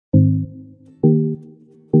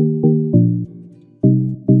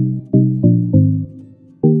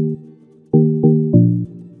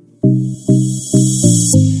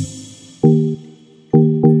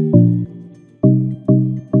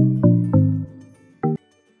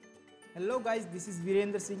guys, this is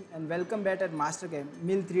Virendra Singh and welcome back at Mastercam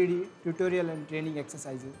Mill 3D tutorial and training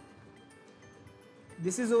exercises.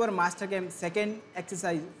 This is our Mastercam second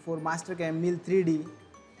exercise for Mastercam Mill 3D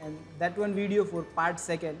and that one video for part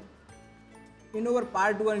second. In our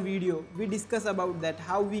part 1 video, we discuss about that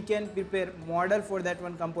how we can prepare model for that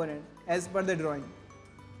one component as per the drawing.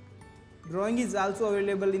 Drawing is also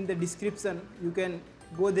available in the description. You can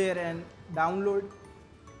go there and download.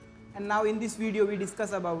 And now in this video we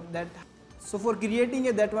discuss about that. So for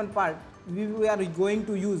creating that one part, we are going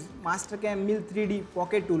to use Mastercam Mill 3D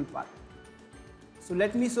Pocket Toolpath. So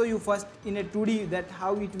let me show you first in a 2D that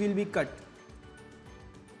how it will be cut.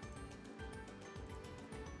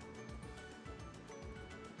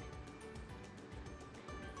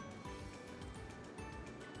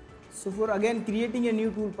 So for again creating a new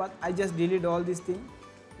toolpath, I just delete all these things.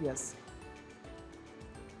 Yes.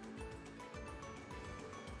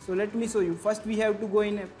 So let me show you. First we have to go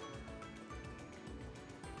in a,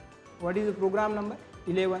 what is the program number?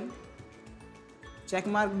 11. Check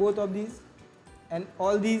mark both of these and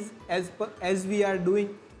all these as we are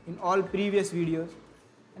doing in all previous videos.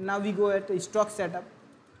 And now we go at a stock setup,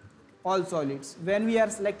 all solids. When we are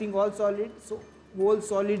selecting all solids, so whole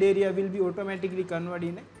solid area will be automatically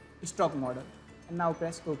converted in a stock model. And now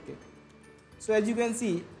press OK. So as you can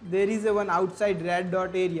see, there is a one outside red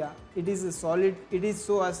dot area. It is a solid. It is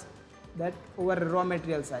show us that our raw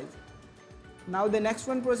material size. Now the next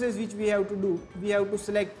one process which we have to do, we have to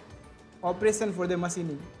select operation for the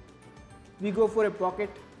machining. We go for a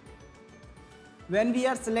pocket. When we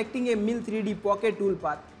are selecting a Mill 3D Pocket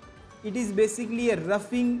Toolpath, it is basically a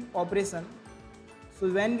roughing operation.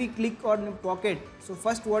 So when we click on a pocket, so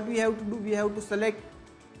first what we have to do, we have to select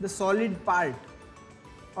the solid part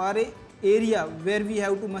or a area where we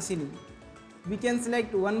have to machining. We can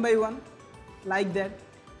select one by one like that,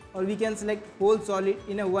 or we can select whole solid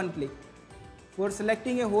in a one click. For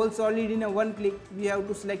selecting a whole solid in a one click, we have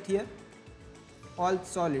to select here all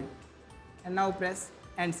solid and now press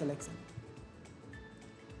end selection.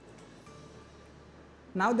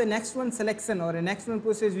 Now the next one selection or a next one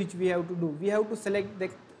process which we have to do, we have to select the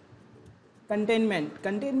containment.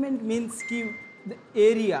 Containment means give the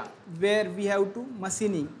area where we have to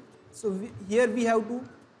machining. So here we have to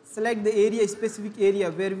select the area, specific area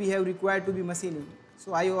where we have required to be machining.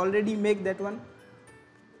 So I already make that one.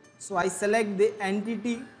 So I select the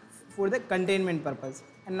entity for the containment purpose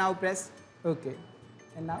and now press OK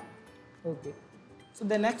and now OK. So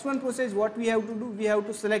the next one process what we have to do, we have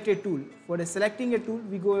to select a tool. For the selecting a tool,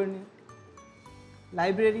 we go in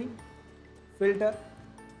library, filter,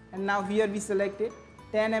 and now here we select a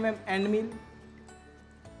 10 mm end mill.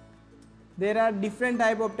 There are different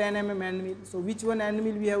type of 10 mm end mill. So which one end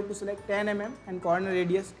mill we have to select? 10 mm and corner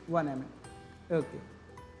radius 1 mm. Okay.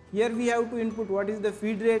 Here we have to input what is the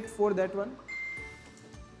feed rate for that one.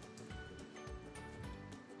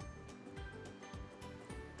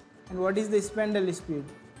 And what is the spindle speed?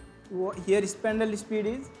 Here spindle speed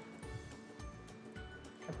is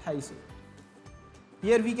 2800.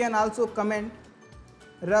 Here we can also comment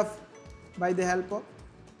rough by the help of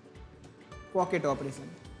pocket operation.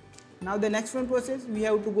 Now the next one process, we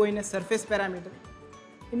have to go in a surface parameter.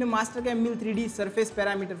 In a Mastercam Mill 3D surface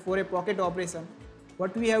parameter for a pocket operation,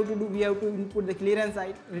 what we have to do, we have to input the clearance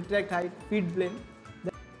height, retract height, feed plane.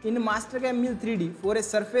 In a Mastercam Mill 3D for a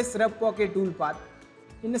surface rough pocket toolpath,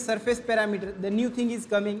 in the surface parameter, the new thing is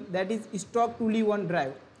coming, that is stock toolie 1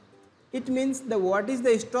 drive. It means the what is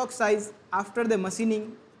the stock size after the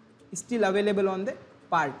machining is still available on the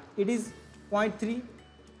part. It is 0.3.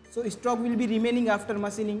 So stock will be remaining after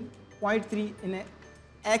machining 0.3 in a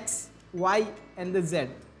X, Y and the Z.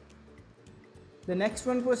 The next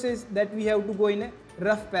one process that we have to go in a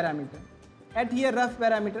rough parameter. At here rough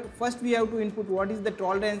parameter, first we have to input what is the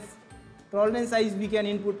tolerance. Tolerance size we can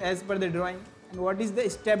input as per the drawing. And what is the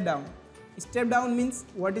step down? Step down means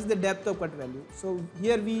what is the depth of cut value. So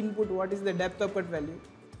here we input what is the depth of cut value.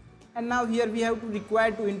 And now here we have to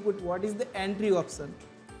require to input what is the entry option.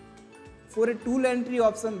 For a tool entry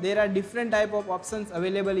option, there are different type of options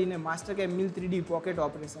available in a Mastercam Mill 3D pocket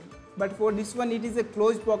operation. But for this one, it is a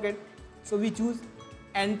closed pocket. So we choose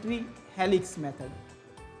entry helix method.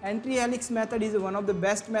 Entry helix method is one of the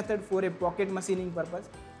best method for a pocket machining purpose.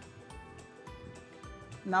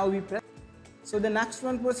 Now we press. So the next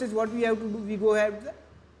one process what we have to do, we go ahead the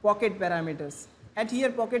pocket parameters. At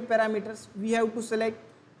here pocket parameters, we have to select,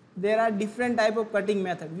 there are different type of cutting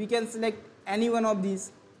method. We can select any one of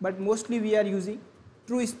these, but mostly we are using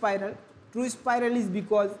true spiral. True spiral is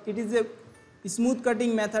because it is a smooth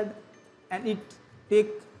cutting method and it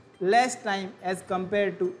takes less time as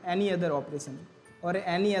compared to any other operation or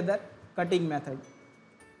any other cutting method.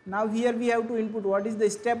 Now here we have to input what is the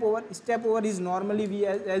step over. Step over is normally we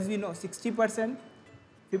as we know 60%,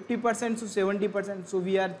 50% to 70%. So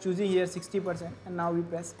we are choosing here 60%, and now we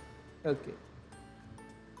press OK.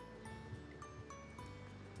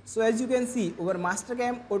 So as you can see, our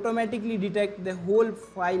Mastercam automatically detect the whole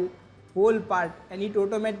file, whole part, and it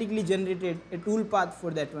automatically generated a tool path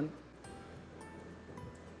for that one.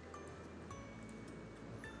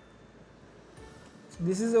 So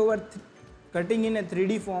this is our cutting in a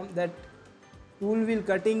 3D form. That tool will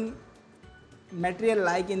cutting material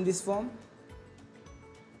like in this form.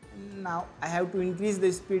 Now I have to increase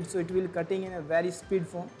the speed, so it will cutting in a very speed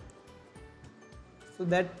form. So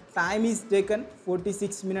that time is taken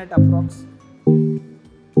 46 minutes approx.